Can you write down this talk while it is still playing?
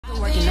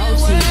working OT,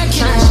 trying to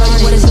show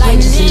you what it's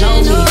like just to know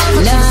me.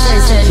 Never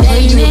said the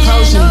day you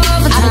approach me.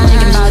 I've been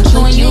thinking about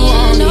you and you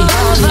only,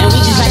 and we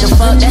just like a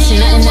fuck, that's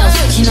nothing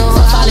else. You know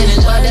I'm falling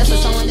in love, that's for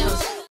someone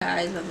else.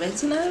 Guys, welcome back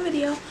to another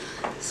video.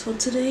 So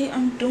today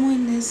I'm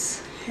doing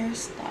this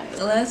hairstyle.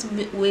 The last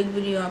wig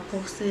video I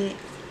posted,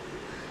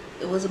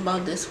 it was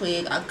about this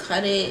wig. I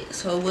cut it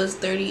so it was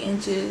 30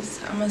 inches.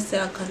 I'm gonna say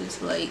I cut it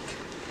to like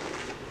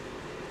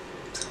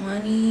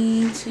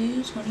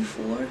 22,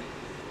 24.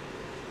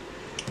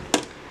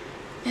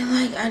 And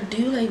like I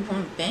do like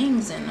want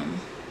bangs in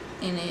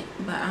it,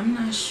 but I'm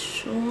not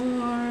sure.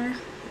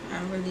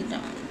 I really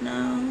don't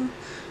know.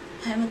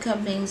 I haven't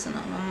cut bangs in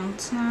a long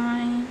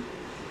time.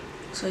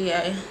 So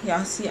yeah,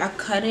 y'all see I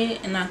cut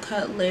it and I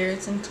cut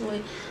layers into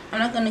it. I'm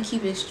not gonna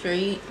keep it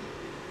straight.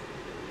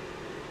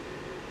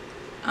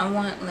 I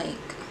wanted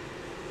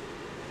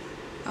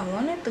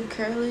to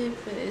curl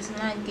it, but it's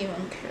not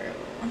giving curl.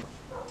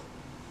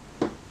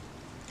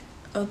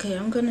 Okay,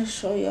 I'm gonna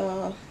show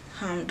y'all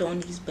how I'm doing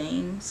these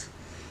bangs.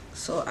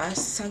 So I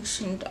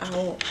sectioned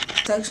out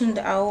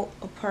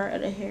a part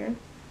of the hair.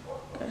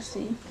 Let's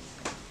see.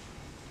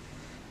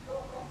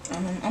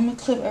 I'm gonna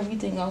clip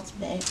everything else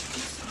back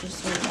just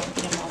so you don't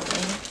get in my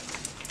way.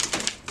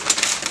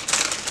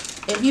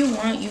 If you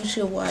want, you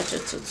should watch a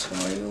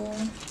tutorial.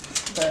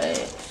 But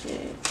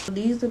shit.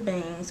 These are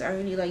bangs. I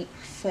already like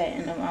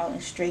flattened them out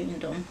and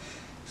straightened them.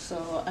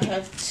 So I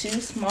have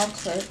two small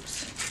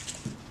clips.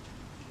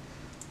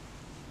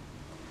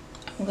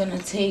 I'm gonna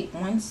take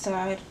one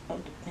side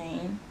of the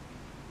bang,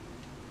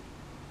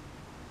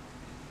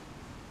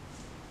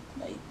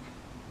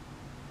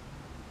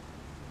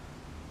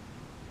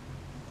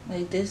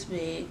 like this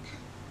big,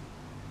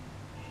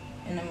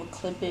 and I'm gonna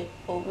clip it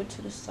over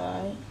to the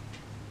side,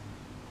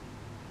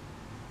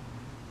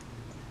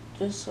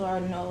 just so I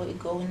know it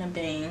go in the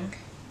bang.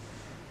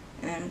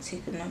 And I'm gonna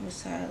take another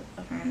side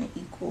around the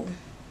equal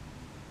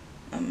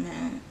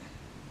amount.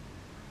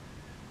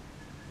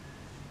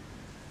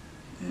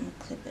 I'm gonna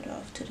clip it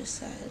off to the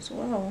side as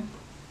well.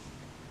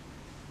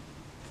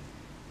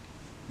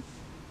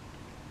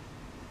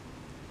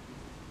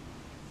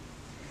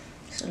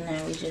 So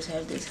now we just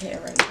have this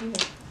hair right here.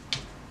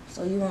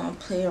 So you want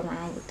to play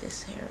around with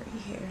this hair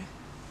right here.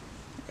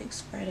 Like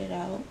spread it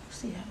out,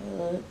 see how it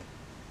looks.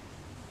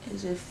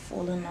 Is it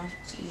full enough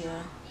to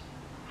your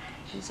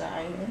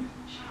desire?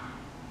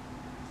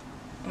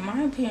 In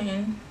my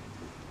opinion,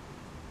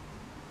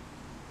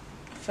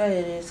 I feel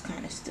it is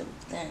kind of still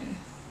thin.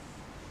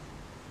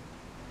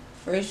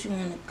 First you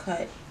want to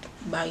cut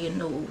by your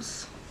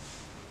nose.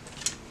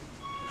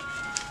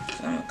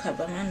 So I'm going to cut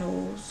by my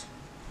nose.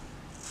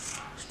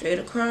 Straight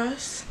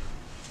across.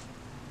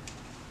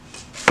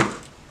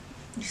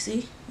 You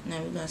see? Now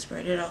we're going to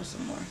spread it out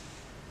some more,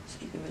 so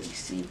you can really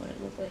see what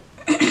it looks like.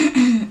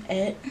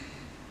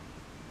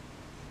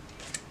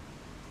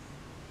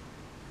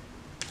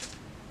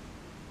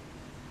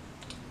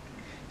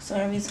 So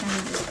every time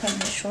you just cut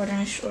it shorter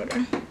and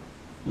shorter.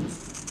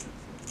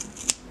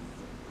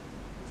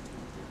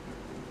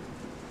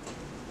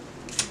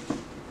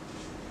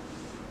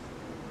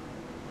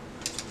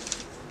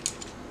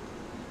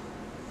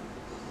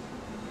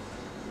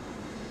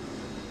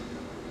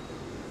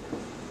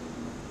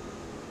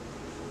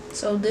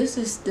 So this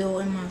is still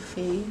in my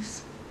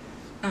face.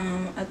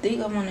 I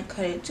think I want to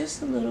cut it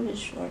just a little bit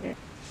shorter.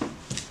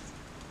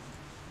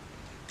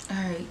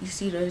 Alright, you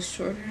see that it's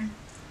shorter?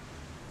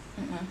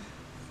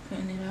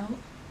 Cutting it out.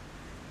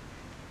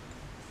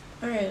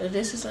 Alright,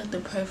 this is like the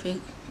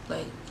perfect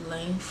like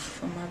length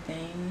for my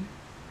bang.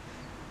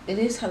 It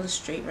is hella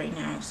straight right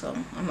now, so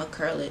I'm gonna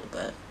curl it,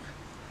 but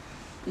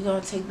we're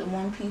gonna take the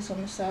one piece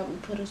on the side, we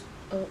put it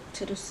up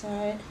to the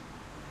side,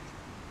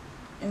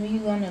 and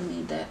we're gonna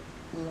leave that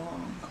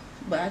long.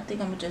 But I think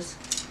I'm gonna just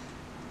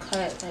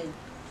cut like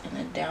in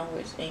a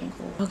downwards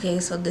angle. Okay,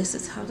 so this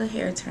is how the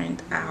hair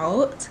turned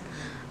out.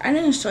 I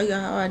didn't show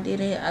y'all how I did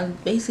it. I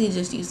basically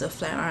just used a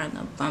flat iron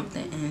to bump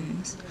the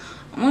ends.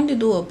 I wanted to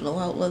do a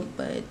blowout look,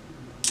 but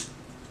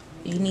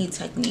you need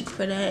technique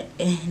for that,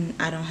 and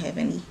I don't have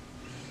any.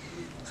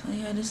 So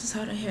yeah, this is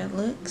how the hair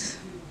looks.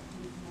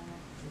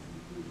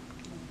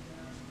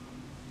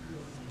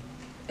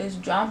 It's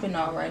dropping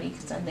already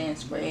because I didn't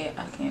spray it.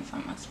 I can't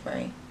find my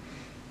spray,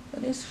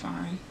 but it's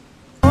fine.